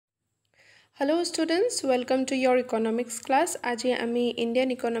Hello students, welcome to your economics class. আজি আমি Indian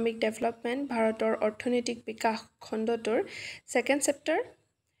economic development ভাৰতৰ অৰ্থনৈতিক বিকাশ খণ্ডটোৰ সেকেন্ড চেপ্টাৰ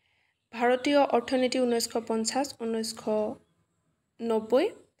ভাৰতীয় অৰ্থনীতি 1950-1990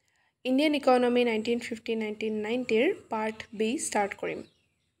 Indian economy 1950-1990 part B start কৰিম।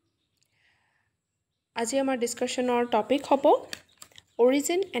 আজি আমাৰ ডিসকাশনৰ টপিক হ'ব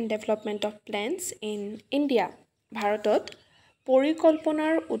origin and development of planes in India. ভাৰতত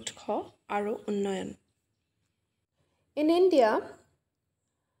পৰিকল্পনাৰ উৎস আৰু উন্নয়ন। In India,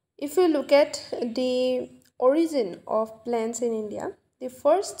 if you look at the origin of plans in India, the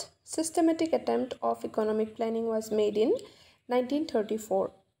first systematic attempt of economic planning was made in 1934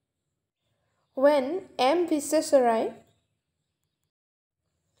 when M. Visvesvaraya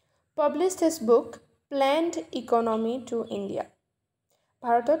published his book Planned Economy to India.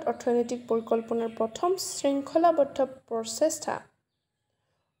 ভাৰতত অৰ্থনৈতিক পৰিকল্পনাৰ প্ৰথম শৃংখলাবদ্ধ প্ৰচেষ্টা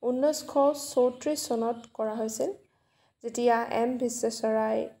 1934 চনত কৰা হৈছিল যেতিয়া এম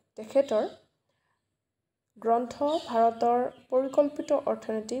বিশ্বেশ্বৰায় তেখেতৰ গ্ৰন্থ ভাৰতৰ পৰিকল্পিত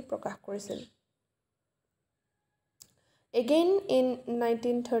অৰ্থনীতি প্ৰকাশ কৰিছিল। Again in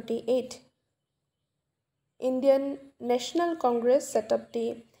 1938 Indian National Congress set up the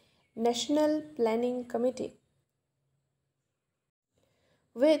National Planning Committee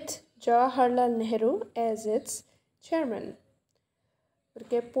with Jawaharlal Nehru as its chairman.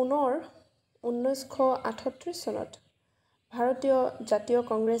 গতিকে পুনৰ 1938 চনত ভাৰতীয় জাতীয়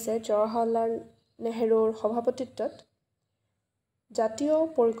কংগ্ৰেছে জৱাহৰলাল নেহৰুৰ সভাপতিত্বত জাতীয়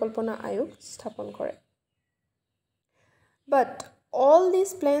পৰিকল্পনা আয়োগ স্থাপন কৰে। But all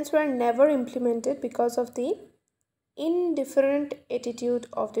these plans were never implemented because of the indifferent attitude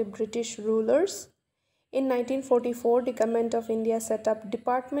of the British rulers. In 1944, the government of India set up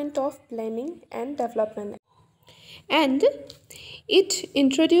Department of Planning and Development. And it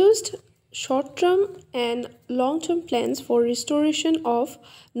introduced short-term and long-term plans for restoration of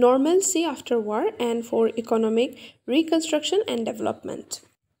normalcy after war and for economic reconstruction and development.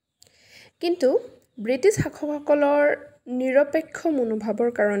 কিন্তু British শাসকসকলৰ নিৰপেক্ষ মনোভাৱৰ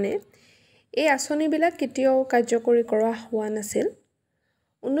কাৰণে এই আঁচনিবিলাক কেতিয়াও কাৰ্যকৰী কৰা হোৱা নাছিল।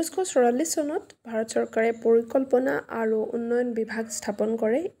 1944 চনত ভাৰত চৰকাৰে পৰিকল্পনা আৰু উন্নয়ন বিভাগ স্থাপন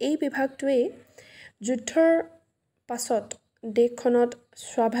কৰে। এই বিভাগটোৱে যুদ্ধৰ পাছত দেশখনত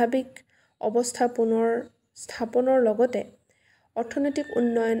স্বাভাৱিক অৱস্থা পুনৰ স্থাপনৰ লগতে অৰ্থনৈতিক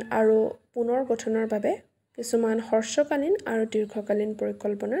উন্নয়ন আৰু পুনৰ গঠনৰ বাবে কিছুমান হ্ৰস্বকালীন আৰু দীৰ্ঘকালীন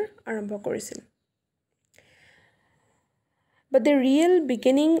পৰিকল্পনা আৰম্ভ কৰিছিল। But the real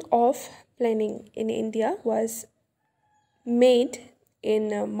beginning of planning in India was made in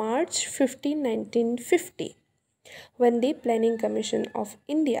March 15, 1950 when the Planning Commission of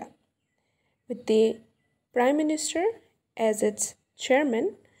India with the Prime Minister as its chairman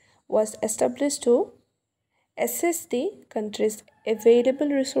was established to assess the country's available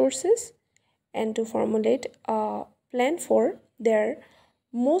resources and to formulate a plan for their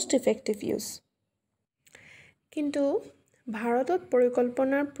most effective use. কিন্তু ভাৰতত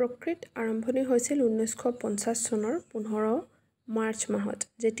পৰিকল্পনাৰ প্ৰকৃত আৰম্ভণি হৈছিল 1950 চনৰ 15 March মাহত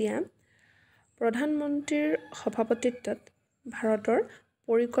যেতিয়া প্ৰধানমন্ত্ৰীৰ সভাপতিত্বত ভাৰতৰ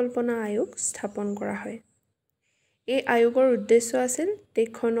পৰিকল্পনা আয়োগ স্থাপন কৰা হয়। এই আয়োগৰ উদ্দেশ্য আছিল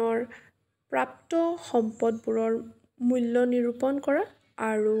দেশখনৰ প্ৰাপ্ত সম্পদবোৰৰ মূল্য নিৰূপণ কৰা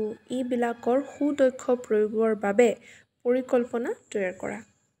আৰু ইবিলাকৰ সুদক্ষ প্ৰয়োগৰ বাবে পৰিকল্পনা তৈয়াৰ কৰা।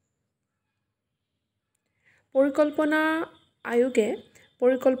 পৰিকল্পনা আয়োগে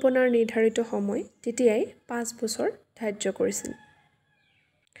পৰিকল্পনাৰ নিৰ্ধাৰিত সময় তেতিয়াই 5 বছৰ ধাৰ্য কৰিছিল।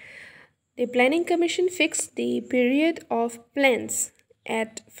 The Planning Commission fixed the period of plans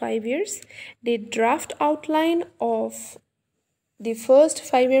at 5 years. The draft outline of the first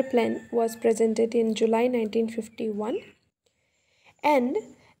 5-year plan was presented in July 1951 and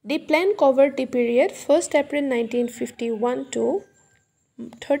the plan covered the period 1st April 1951 to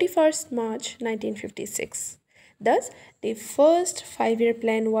 31st March 1956. Thus, the first 5-year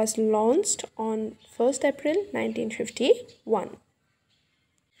plan was launched on 1st April 1951.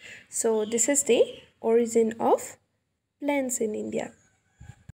 So, this is the origin of plans in India.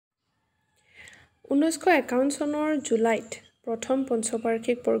 1951 চনৰ জুলাইত প্ৰথম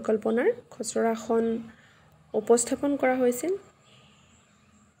পঞ্চবাৰ্ষিক পৰিকল্পনাৰ খচৰাখন উপস্থাপন কৰা হৈছিল।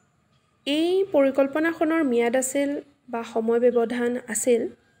 এই পৰিকল্পনাখনৰ ম্যাদ আছিল বা সময় ব্যৱধান আছিল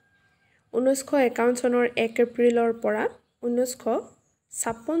 1951 চনৰ 1 এপ্ৰিলৰ পৰা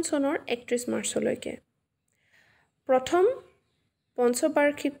 1956 চনৰ 31 মাৰ্চলৈকে। প্ৰথম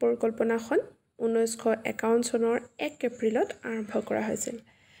পঞ্চবাৰ্ষিক পৰিকল্পনাখন 1951 চনৰ 1 এপ্ৰিলত আৰম্ভ কৰা হৈছিল।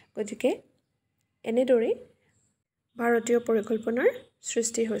 গতিকে এনেদৰে ভাৰতীয় পৰিকল্পনাৰ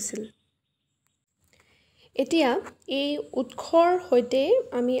সৃষ্টি হৈছিল। এতিয়া এই উৎসৰ সৈতে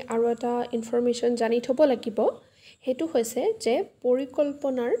আমি আৰু এটা ইনফৰমেশ্যন জানি থ'ব লাগিব সেইটো হৈছে যে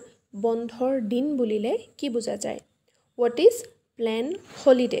পৰিকল্পনাৰ বন্ধৰ দিন বুলিলে কি বুজা যায় হোৱাট ইজ প্লেন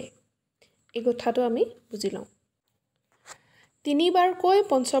হলিডে এই কথাটো আমি বুজি লওঁ তিনিবাৰকৈ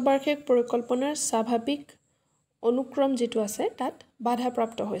পঞ্চবাৰ্ষিক পৰিকল্পনাৰ স্বাভাৱিক অনুক্ৰম যিটো আছে তাত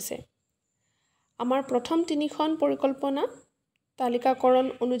বাধাপ্ৰাপ্ত হৈছে আমাৰ প্ৰথম তিনিখন পৰিকল্পনা তালিকাকৰণ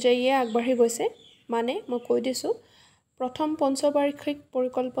অনুযায়ীয়ে আগবাঢ়ি গৈছে মানে মই কৈ দিছোঁ প্ৰথম পঞ্চবাৰ্ষিক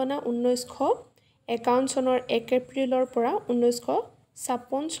পৰিকল্পনা 1951 চনৰ 1 এপ্ৰিলৰ পৰা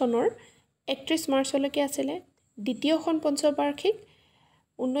 1956 চনৰ 31 মাৰ্চলৈকে আছিলে দ্বিতীয়খন পঞ্চবাৰ্ষিক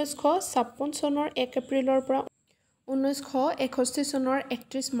 1956 চনৰ 1 এপ্ৰিলৰ পৰা 1961 চনৰ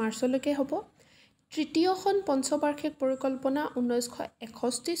 31 মাৰ্চলৈকে হ'ব তৃতীয়খন পঞ্চবাৰ্ষিক পৰিকল্পনা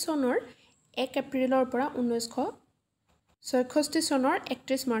 1961 চনৰ 1 এপ্ৰিলৰ পৰা 1966 চনৰ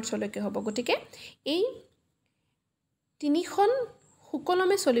 31 মাৰ্চলৈকে হ'ব গতিকে এই তিনিখন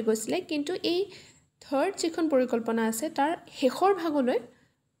সুকলমে চলি গৈছিলে কিন্তু এই থাৰ্ড যিখন পৰিকল্পনা আছে তাৰ শেষৰ ভাগলৈ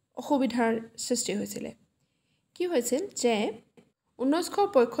অসুবিধাৰ সৃষ্টি হৈছিল কি হৈছিল যে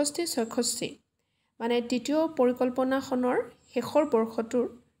 1965-66 মানে তৃতীয় পৰিকল্পনাখনৰ শেষৰ বৰ্ষটোৰ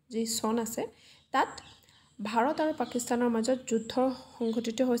যি চন আছে তাত ভাৰত আৰু পাকিস্তানৰ মাজত যুদ্ধ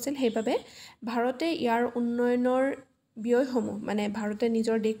সংঘটিত হৈছিল সেইবাবে ভাৰতে ইয়াৰ উন্নয়নৰ ব্যয়সমূহ মানে ভাৰতে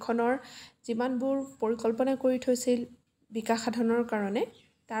নিজৰ দেশখনৰ যিমানবোৰ পৰিকল্পনা কৰি থৈছিল বিকাশ সাধনৰ কাৰণে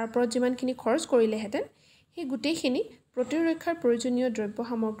তাৰ ওপৰত যিমানখিনি খৰচ কৰিলেহেঁতেন সেই গোটেইখিনি প্ৰতিৰক্ষাৰ প্ৰয়োজনীয় দ্ৰব্য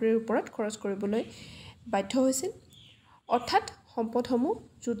সামগ্ৰীৰ ওপৰত খৰচ কৰিবলৈ বাধ্য হৈছিল অৰ্থাৎ সম্পদসমূহ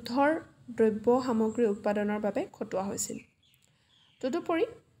যুদ্ধৰ দ্ৰব্য সামগ্ৰী উৎপাদনৰ বাবে খটুৱা হৈছিল তদুপৰি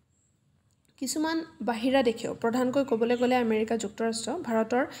কিছুমান বাহিৰা দেশেও প্ৰধানকৈ ক'বলৈ গ'লে আমেৰিকা যুক্তৰাষ্ট্ৰ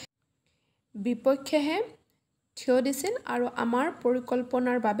ভাৰতৰ বিপক্ষেহে থিয় দিছিল আৰু আমাৰ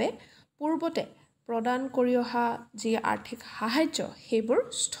পৰিকল্পনাৰ বাবে পূৰ্বতে প্ৰদান কৰি অহা যি আৰ্থিক সাহায্য সেইবোৰ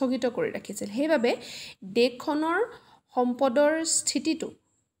স্থগিত কৰি ৰাখিছিল সেইবাবে দেশখনৰ সম্পদৰ স্থিতিটো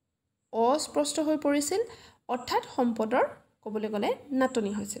অস্পষ্ট হৈ পৰিছিল অৰ্থাৎ সম্পদৰ ক'বলৈ গ'লে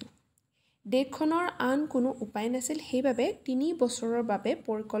নাটনি হৈছিল দেশখনৰ আন কোনো উপায় নাছিল সেইবাবে 3 বছৰৰ বাবে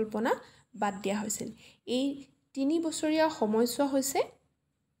পৰিকল্পনা বাদ দিয়া হৈছিল এই 3 বছৰীয়া সময়ছোৱা হৈছে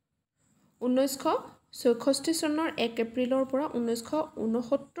 1966 চনৰ 1 এপ্ৰিলৰ পৰা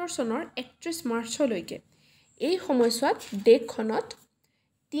 1969 চনৰ 31 মাৰ্চলৈকে এই সময়ছোৱাত দেশখনত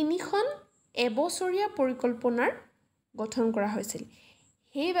 3খন এবছৰীয়া পৰিকল্পনাৰ গঠন কৰা হৈছিল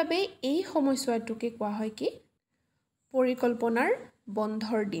সেইবাবে এই সময়ছোৱাটোকে কোৱা হয় কি পৰিকল্পনাৰ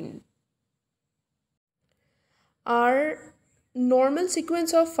বন্ধৰ দিন Our normal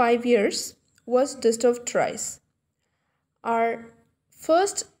sequence of 5 years was disturbed thrice. Our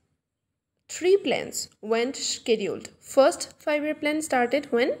first 3 plans went scheduled. First 5-year plan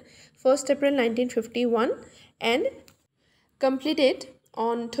started when 1st April 1951 and completed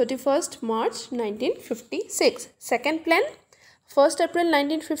on 31st March 1956. Second plan 1st April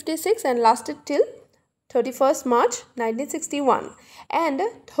 1956 and lasted till 31st March 1961. And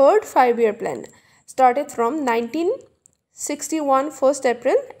third 5-year plan started from 1961 1st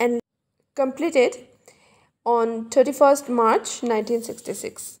April and completed on 31st March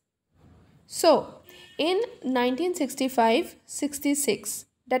 1966. So, in 1965-66,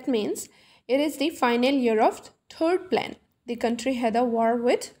 that means it is the final year of third plan. The country had a war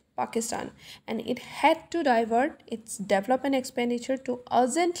with Pakistan and it had to divert its development expenditure to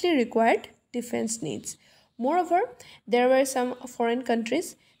urgently required defense needs. Moreover, there were some foreign countries,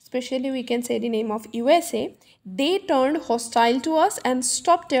 especially we can say the name of USA, they turned hostile to us and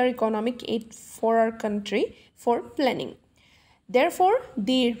stopped their economic aid for our country for planning. Therefore,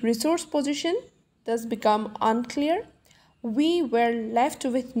 the resource position does become unclear. We were left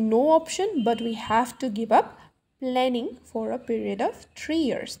with no option, but we have to give up planning for a period of 3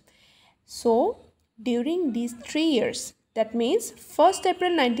 years. So, during these 3 years, that means 1st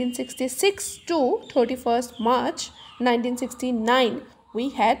April 1966 to 31st March 1969, we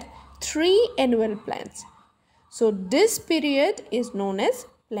had 3 annual plans. So, this period is known as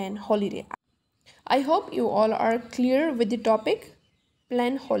plan holiday. I hope you all are clear with the topic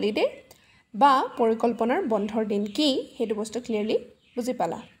plan holiday বা পৰিকল্পনাৰ বন্ধৰ দিন কি সেইটো বস্তু clearly বুজি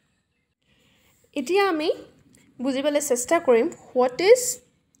পালা এতিয়া আমি বুজিবলৈ চেষ্টা কৰিম হোৱাট ইজ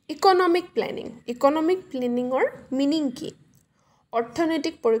ইকনমিক প্লেনিঙৰ মিনিং কি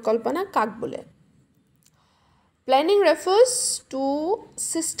অৰ্থনৈতিক পৰিকল্পনা কাক বোলে Planning refers to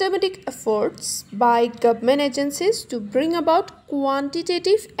systematic efforts by government agencies to bring about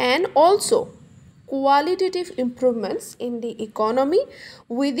quantitative and also qualitative improvements in the economy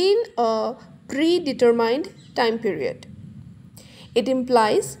within a predetermined time period. It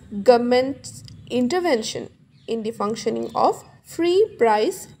implies government's intervention in the functioning of free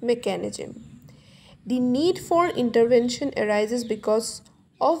price mechanism. The need for intervention arises because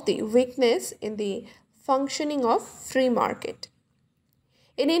of the weakness in the functioning of free market.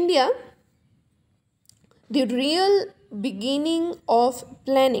 In India, the real beginning of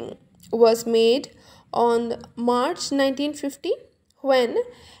planning was made on March 1950 when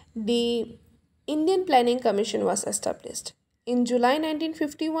the Indian Planning Commission was established. In July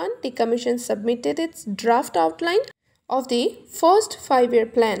 1951, the commission submitted its draft outline of the first 5-year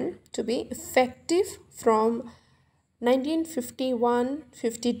plan to be effective from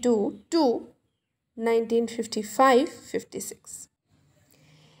 1951-52 to 1955-56.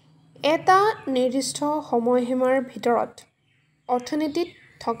 এটা নিৰ্দিষ্ট সময়সীমাৰ ভিতৰত অৰ্থনীতিত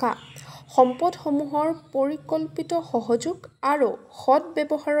থকা সম্পদসমূহৰ পৰিকল্পিত সহযোগ আৰু সৎ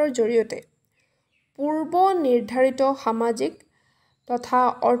ব্যৱহাৰৰ জৰিয়তে পূৰ্ব নিৰ্ধাৰিত সামাজিক তথা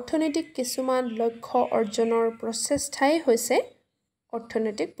অৰ্থনৈতিক কিছুমান লক্ষ্য অৰ্জনৰ প্ৰচেষ্টাই হৈছে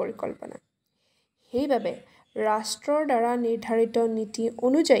অৰ্থনৈতিক পৰিকল্পনা। সেইবাবে ৰাষ্ট্ৰৰ দ্বাৰা নিৰ্ধাৰিত নীতি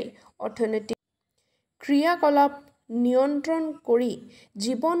অনুযায়ী অৰ্থনৈতিক ক্ৰিয়াকলাপ নিয়ন্ত্ৰণ কৰি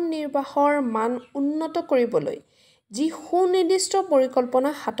জীৱন নিৰ্বাহৰ মান উন্নত কৰিবলৈ যি সুনিৰ্দিষ্ট পৰিকল্পনা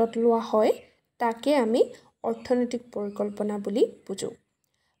হাতত লোৱা হয় তাকে আমি অৰ্থনৈতিক পৰিকল্পনা বুলি বুজোঁ।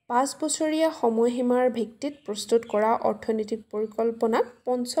 5 বছৰীয়া সময়সীমাৰ ভিত্তিত প্ৰস্তুত কৰা অৰ্থনৈতিক পৰিকল্পনাক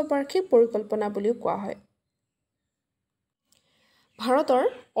পঞ্চবাৰ্ষিক পৰিকল্পনা বুলিও কোৱা হয়। ভাৰতৰ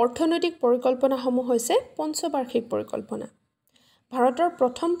অৰ্থনৈতিক পৰিকল্পনাসমূহ হৈছে পঞ্চবাৰ্ষিক পৰিকল্পনা। ভাৰতৰ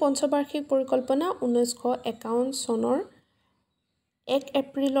প্ৰথম পঞ্চবাৰ্ষিক পৰিকল্পনা 1951 চনৰ 1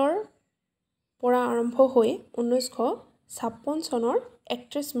 এপ্ৰিলৰ পৰা আৰম্ভ হৈ 1956 চনৰ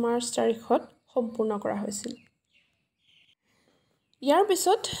 31 মাৰ্চ তাৰিখত সম্পূৰ্ণ কৰা হৈছিল। ইয়াৰ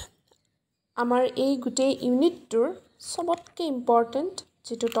পিছত আমাৰ এই গোটেই ইউনিটটোৰ সবতকৈ ইম্পৰ্টেণ্ট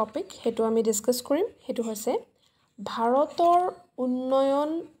যিটো টপিক সেইটো আমি ডিছকাছ কৰিম, সেইটো হৈছে ভাৰতৰ উন্নয়ন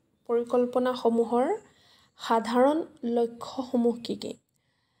পৰিকল্পনাসমূহৰ সাধাৰণ লক্ষ্যসমূহ কি কি?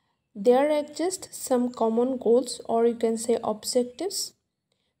 There exist some common goals or you can say objectives.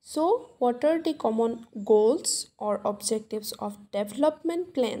 So what are the common goals or objectives of development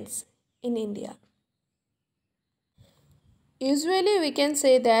plans in India? Usually we can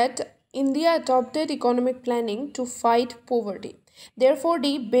say that India adopted economic planning to fight poverty. Therefore,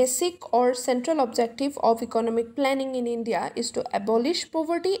 the basic or central objective of economic planning in India is to abolish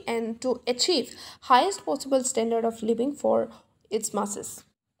poverty and to achieve highest possible standard of living for its masses.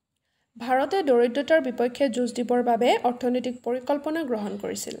 ভাৰতে দৰিদ্ৰতাৰ বিপক্ষে যুঁজ দিবৰ বাবে অৰ্থনৈতিক পৰিকল্পনা গ্ৰহণ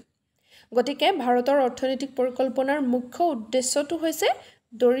কৰিছিল। গতিকে ভাৰতৰ অৰ্থনৈতিক পৰিকল্পনাৰ মুখ্য উদ্দেশ্যটো হৈছে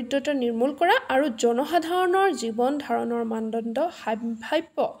দৰিদ্ৰতা নিৰ্মূল কৰা আৰু জনসাধাৰণৰ জীৱন ধাৰণৰ মানদণ্ড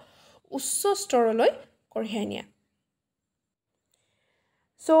সাম্ভাব্য উচ্চ স্তৰলৈ কঢ়িয়াই নিয়া।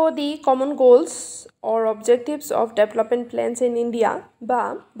 So the common goals or objectives of development plans in India বা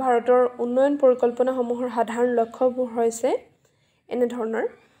ভাৰতৰ উন্নয়ন পৰিকল্পনাসমূহৰ সাধাৰণ লক্ষ্যবোৰ হৈছে এনে ধৰণৰ: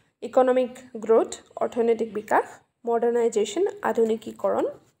 ইকনমিক গ্ৰোথ, অৰ্থনৈতিক বিকাশ, মডাৰ্ণাইজেশ্যন, আধুনিকীকৰণ,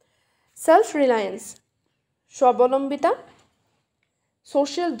 সেল্ফ ৰিলায়েন্স, স্বাৱলম্বিতা,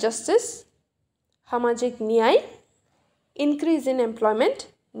 social justice, সামাজিক ন্যায়, increase in employment,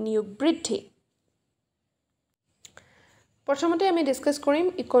 নিয়োগ বৃদ্ধি। প্ৰথমতে আমি ডিছকাছ কৰিম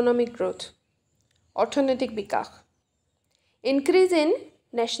ইকনমিক গ্ৰোথ, অৰ্থনৈতিক বিকাশ। Increase in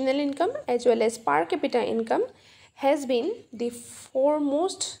national income as well as per capita income has been the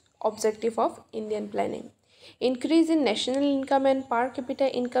foremost objective of Indian planning. Increase in national income and per capita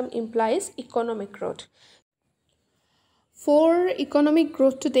income implies economic growth. For economic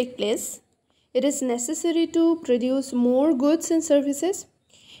growth to take place, it is necessary to produce more goods and services.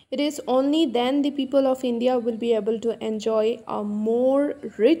 It is only then the people of India will be able to enjoy a more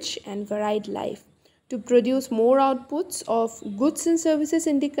rich and varied life. To produce more outputs of goods and services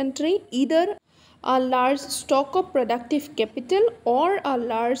in the country, either a large stock of productive capital or a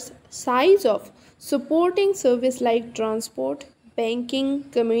large size of supporting service like transport, banking,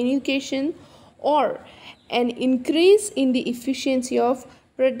 communication, or an increase in the efficiency of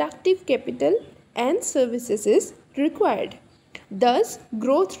productive capital and services is required. Thus,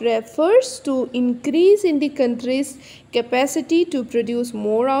 growth refers to increase in the country's capacity to produce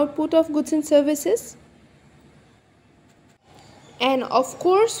more output of goods and services. And of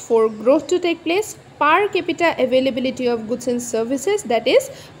course, for growth to take place, per capita availability of goods and services, that is,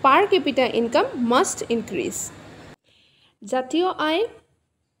 per capita income must increase. জাতীয় আয়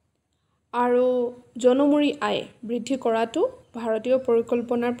আৰু জনমূৰি আয় বৃদ্ধি কৰাটো ভাৰতীয়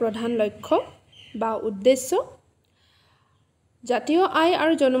পৰিকল্পনাৰ প্ৰধান লক্ষ্য বা উদ্দেশ্য। জাতীয় আয়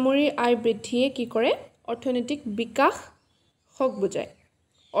আৰু জনমূৰি আয় বৃদ্ধিয়ে কি কৰে? অৰ্থনৈতিক বিকাশক বুজায়।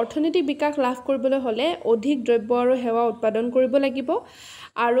 অৰ্থনৈতিক বিকাশ লাভ কৰিবলৈ হ'লে অধিক দ্ৰব্য আৰু সেৱা উৎপাদন কৰিব লাগিব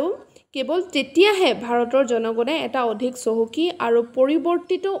আৰু কেৱল তেতিয়াহে ভাৰতৰ জনগণে এটা অধিক চহকী আৰু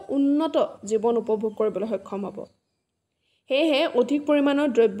পৰিৱৰ্তিত উন্নত জীৱন উপভোগ কৰিবলৈ সক্ষম হ'ব সেয়েহে অধিক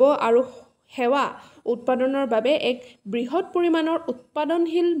পৰিমাণৰ দ্ৰব্য আৰু সেৱা উৎপাদনৰ বাবে এক বৃহৎ পৰিমাণৰ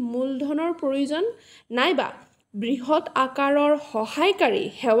উৎপাদনশীল মূলধনৰ প্ৰয়োজন নাইবা বৃহৎ আকাৰৰ সহায়কাৰী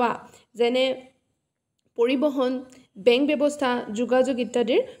সেৱা যেনে পৰিবহণ বেংক ব্যৱস্থা যোগাযোগ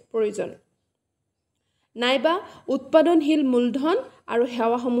ইত্যাদিৰ প্ৰয়োজন নাইবা উৎপাদনশীল মূলধন আৰু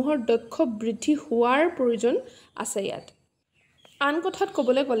সেৱাসমূহৰ দক্ষ বৃদ্ধি হোৱাৰ প্ৰয়োজন আছে ইয়াত আন কথাত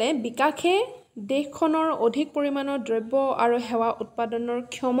ক'বলৈ গ'লে বিকাশে দেশখনৰ অধিক পৰিমাণৰ দ্ৰব্য আৰু সেৱা উৎপাদনৰ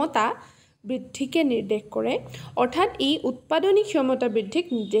ক্ষমতা বৃদ্ধিকে নিৰ্দেশ কৰে অৰ্থাৎ ই উৎপাদনী ক্ষমতা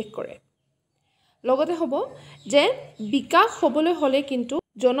বৃদ্ধিক নিৰ্দেশ কৰে লগতে হ'ব যে বিকাশ হ'বলৈ হ'লে কিন্তু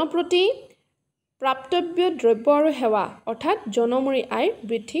জনপ্ৰতি প্ৰাপ্তব্য দ্ৰব্য আৰু সেৱা অৰ্থাৎ জনমূৰি আয়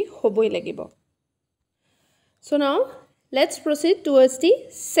বৃদ্ধি হ'বই লাগিব So now let's proceed towards the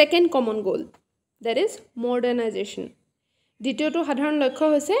second common goal that is modernization দ্বিতীয়টো সাধাৰণ লক্ষ্য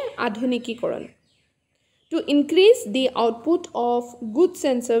হৈছে আধুনিকীকৰণ To increase the output of goods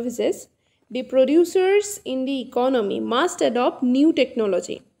and services the producers in the economy must adopt new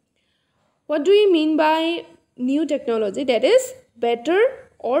technology What do you mean by new technology that is better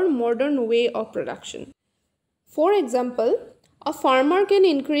or modern way of production For example A farmer can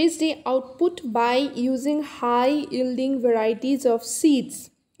increase the output by using high-yielding varieties of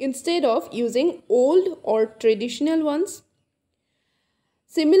seeds instead of using old or traditional ones.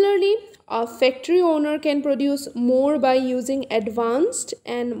 Similarly, a factory owner can produce more by using advanced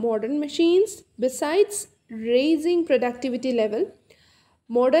and modern machines. Besides raising productivity level,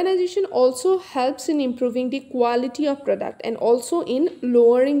 modernization also helps in improving the quality of product and also in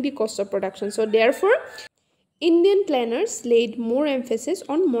lowering the cost of production. So therefore, Indian planners laid more emphasis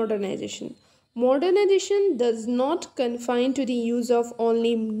on modernization. Modernization does not confine to the use of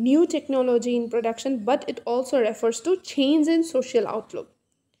only new technology in production, but it also refers to change in social outlook.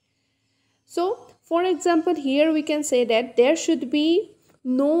 So, for example, here we can say that there should be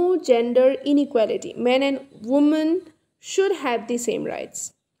no gender inequality. Men and women should have the same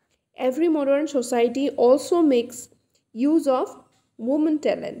rights. Every modern society also makes use of woman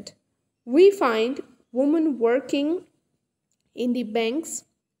talent. We find women working in the banks,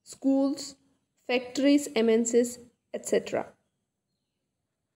 schools, factories, MNCs, etc.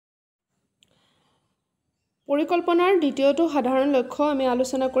 পৰিকল্পনাৰ দ্বিতীয়টো সাধাৰণ লক্ষ্য আমি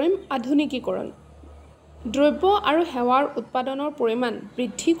আলোচনা কৰিম আধুনিকীকৰণ দ্ৰব্য আৰু সেৱাৰ উৎপাদনৰ পৰিমাণ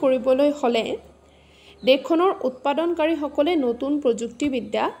বৃদ্ধি কৰিবলৈ হ'লে দেশখনৰ উৎপাদনকাৰীসকলে নতুন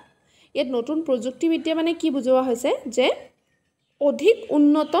প্ৰযুক্তিবিদ্যা ইয়াত নতুন প্ৰযুক্তিবিদ্যা মানে কি বুজোৱা হৈছে যে অধিক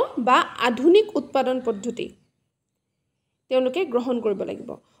উন্নত বা আধুনিক উৎপাদন পদ্ধতি তেওঁলোকে গ্ৰহণ কৰিব লাগিব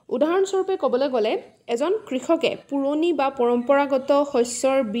উদাহৰণস্বৰূপে ক'বলৈ গ'লে এজন কৃষকে পুৰণি বা পৰম্পৰাগত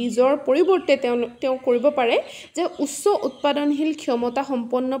শস্যৰ বীজৰ পৰিৱৰ্তে তেওঁ কৰিব পাৰে যে উচ্চ উৎপাদনশীল ক্ষমতা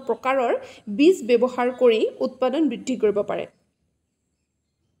সম্পন্ন প্ৰকাৰৰ বীজ ব্যৱহাৰ কৰি উৎপাদন বৃদ্ধি কৰিব পাৰে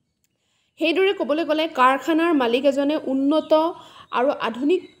সেইদৰে ক'বলৈ গ'লে কাৰখানাৰ মালিক এজনে উন্নত আৰু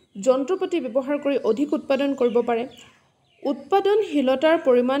আধুনিক যন্ত্ৰপাতি ব্যৱহাৰ কৰি অধিক উৎপাদন কৰিব পাৰে উৎপাদনশীলতাৰ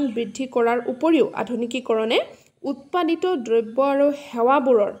পৰিমাণ বৃদ্ধি কৰাৰ উপৰিও আধুনিকীকৰণে উৎপাদিত দ্ৰব্য আৰু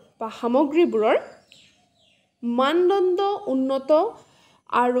সেৱাবোৰৰ বা সামগ্ৰীবোৰৰ মানদণ্ড উন্নত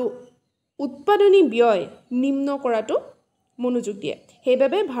আৰু উৎপাদনী ব্যয় নিম্ন কৰাটো মনোযোগ দিয়ে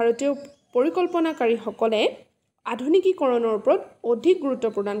সেইবাবে ভাৰতীয় পৰিকল্পনাকাৰীসকলে আধুনিকীকৰণৰ ওপৰত অধিক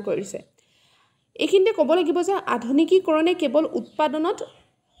গুৰুত্ব প্ৰদান কৰিছে এইখিনিতে ক'ব লাগিব যে আধুনিকীকৰণে কেৱল উৎপাদনত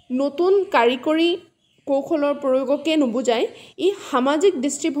নতুন কাৰিকৰী কৌশলৰ প্ৰয়োগকে নুবুজায় ই সামাজিক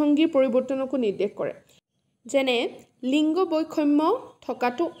দৃষ্টিভংগীৰ পৰিৱৰ্তনকো নিৰ্দেশ কৰে যেনে লিংগ বৈষম্য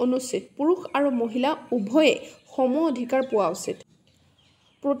থকাটো অনুচিত পুৰুষ আৰু মহিলা উভয়ে সম অধিকাৰ পোৱা উচিত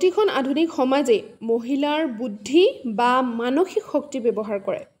প্ৰতিখন আধুনিক সমাজে মহিলাৰ বুদ্ধি বা মানসিক শক্তি ব্যৱহাৰ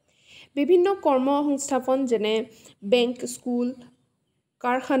কৰে বিভিন্ন কৰ্ম সংস্থাপন যেনে বেংক স্কুল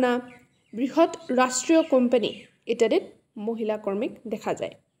কাৰখানা বৃহৎ ৰাষ্ট্ৰীয় কোম্পানী ইত্যাদিত মহিলা কৰ্মীক দেখা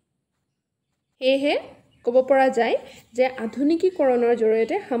যায় সেয়েহে ক'ব পৰা যায় যে আধুনিকীকৰণৰ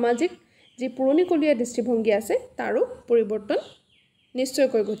জৰিয়তে সামাজিক যি পুৰণিকলীয়া দৃষ্টিভংগী আছে তাৰো পৰিৱৰ্তন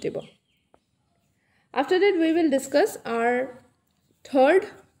নিশ্চয়কৈ ঘটিব After that we will discuss our third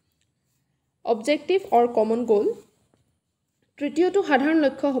objective or common goal তৃতীয়টো সাধাৰণ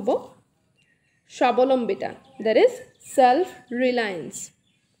লক্ষ্য হ'ব স্বাৱলম্বিতা that is self reliance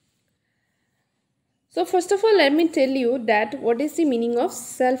So first of all let me tell you that what is the meaning of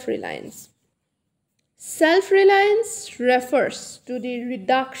self reliance Self-reliance refers to the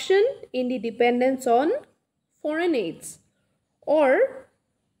reduction in the dependence on foreign aids or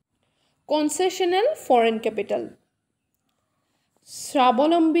কনসেশনেল foreign capital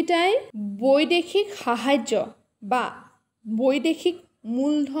স্বাৱলম্বিতাই বৈদেশিক সাহায্য বা বৈদেশিক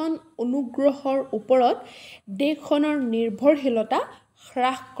মূলধন অনুগ্ৰহৰ ওপৰত দেশখনৰ নিৰ্ভৰশীলতা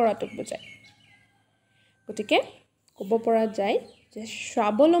হ্ৰাস কৰাটো বুজায় গতিকে ক'ব পৰা যায় যে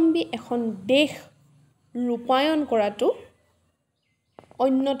স্বাৱলম্বী এখন দেশ ৰূপায়ণ কৰাটো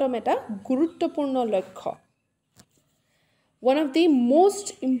অন্যতম এটা গুৰুত্বপূৰ্ণ লক্ষ্য One of the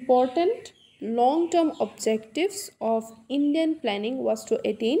most important long-term objectives of Indian planning was to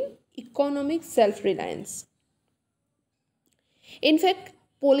attain economic self-reliance. In fact,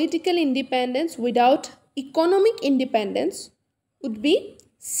 political independence without economic independence would be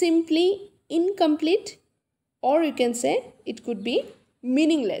simply incomplete, or you can say it could be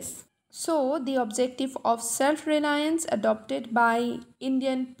meaningless. So, the objective of self-reliance adopted by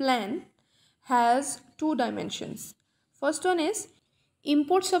Indian plan has two dimensions. First one is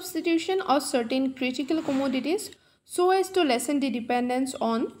import substitution of certain critical commodities so as to lessen the dependence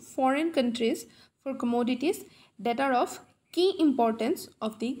on foreign countries for commodities that are of key importance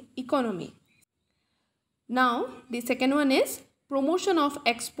of the economy. Now, the second one is promotion of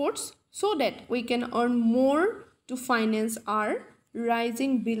exports so that we can earn more to finance our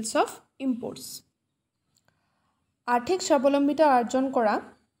rising bills of imports. আৰ্থিক স্বাৱলম্বিতা অৰ্জন কৰা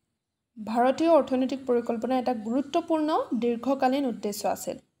ভাৰতীয় অৰ্থনৈতিক পৰিকল্পনা এটা গুৰুত্বপূৰ্ণ দীৰ্ঘকালীন উদ্দেশ্য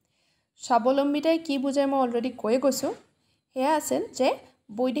আছিল স্বাৱলম্বিতাই কি বুজায় মই অলৰেডি কৈ গৈছোঁ সেয়া আছিল যে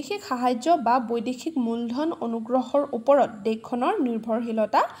বৈদেশিক সাহায্য বা বৈদেশিক মূলধন অনুগ্ৰহৰ ওপৰত দেশখনৰ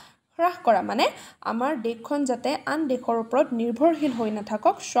নিৰ্ভৰশীলতা হ্ৰাস কৰা মানে আমাৰ দেশখন যাতে আন দেশৰ ওপৰত নিৰ্ভৰশীল হৈ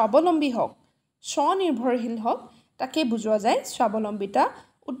নাথাকক স্বাৱলম্বী হওক স্বনিৰ্ভৰশীল হওক তাকে বুজোৱা যায় স্বাৱলম্বিতা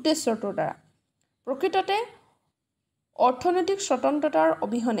উদ্দেশ্যটোৰ দ্বাৰা প্ৰকৃততে অৰ্থনৈতিক স্বতন্ত্ৰতাৰ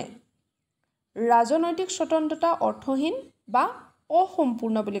অবিহনে ৰাজনৈতিক স্বতন্ত্ৰতা অৰ্থহীন বা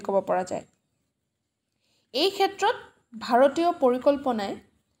অসম্পূৰ্ণ বুলি ক'ব পৰা যায় এই ক্ষেত্ৰত ভাৰতীয় পৰিকল্পনাই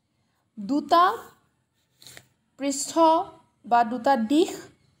দুটা পৃষ্ঠ বা দুটা দিশ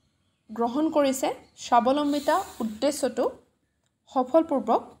গ্ৰহণ কৰিছে স্বাৱলম্বিতা উদ্দেশ্যটো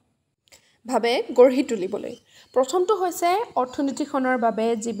সফলপূৰ্বক ভাৱে গঢ়ি তুলিবলৈ প্ৰথমটো হৈছে অৰ্থনীতিখনৰ বাবে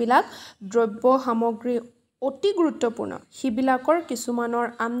যিবিলাক দ্ৰব্য সামগ্ৰী অতি গুৰুত্বপূৰ্ণ হিবিলাকৰ কিছুমানৰ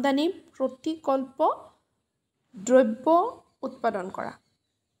আমদানি প্ৰতিকল্প দ্ৰব্য উৎপাদন কৰা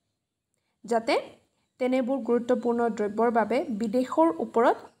যাতে তেনেবোৰ গুৰুত্বপূৰ্ণ দ্ৰব্যৰ বাবে বিদেশৰ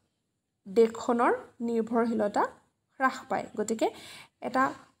ওপৰত দেশখনৰ নিৰ্ভৰশীলতা হ্ৰাস পায় গতিকে এটা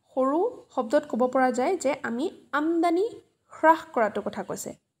সৰু শব্দত ক'ব পৰা যায় যে আমি আমদানি হ্ৰাস কৰাটো কথা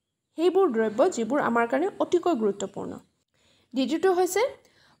কৈছে সেইবোৰ দ্ৰব্য যিবোৰ আমাৰ কাৰণে অতিকৈ গুৰুত্বপূৰ্ণ দ্বিতীয়টো হৈছে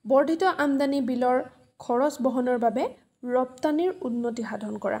বৰ্ধিত আমদানি বিলৰ খৰচ বহনৰ বাবে ৰপ্তানিৰ উন্নতি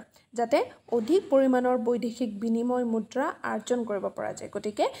সাধন কৰা যাতে অধিক পৰিমাণৰ বৈদেশিক বিনিময় মুদ্ৰা আৰ্জন কৰিব পৰা যায়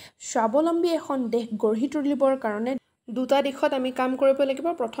গতিকে স্বাৱলম্বী এখন দেশ গঢ়ি তুলিবৰ কাৰণে দুটা দিশত আমি কাম কৰিব লাগিব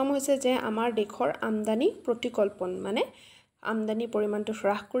প্ৰথম হৈছে যে আমাৰ দেশৰ আমদানি প্ৰতিকল্পন মানে আমদানি পৰিমাণটো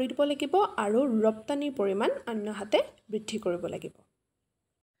হ্ৰাস কৰি দিব লাগিব আৰু ৰপ্তানিৰ পৰিমাণ অন্য হাতে বৃদ্ধি কৰিব লাগিব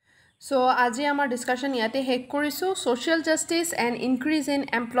So, আজি আমাৰ ডিসকাশন ইয়াতে শেষ কৰিছো social justice and increase in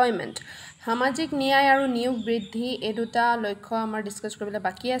employment সামাজিক ন্যায় আৰু নিয়োগ বৃদ্ধি এই দুটা লক্ষ্য আমাৰ ডিসকাস কৰিবলৈ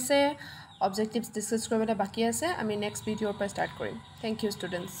বাকি আছে অবজেক্টিভস ডিসকাস কৰিবলৈ বাকি আছে আমি নেক্সট ভিডিঅ'ৰ পৰা ষ্টাৰ্ট কৰিম থ্যাংক ইউ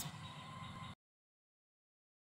ষ্টুডেন্টস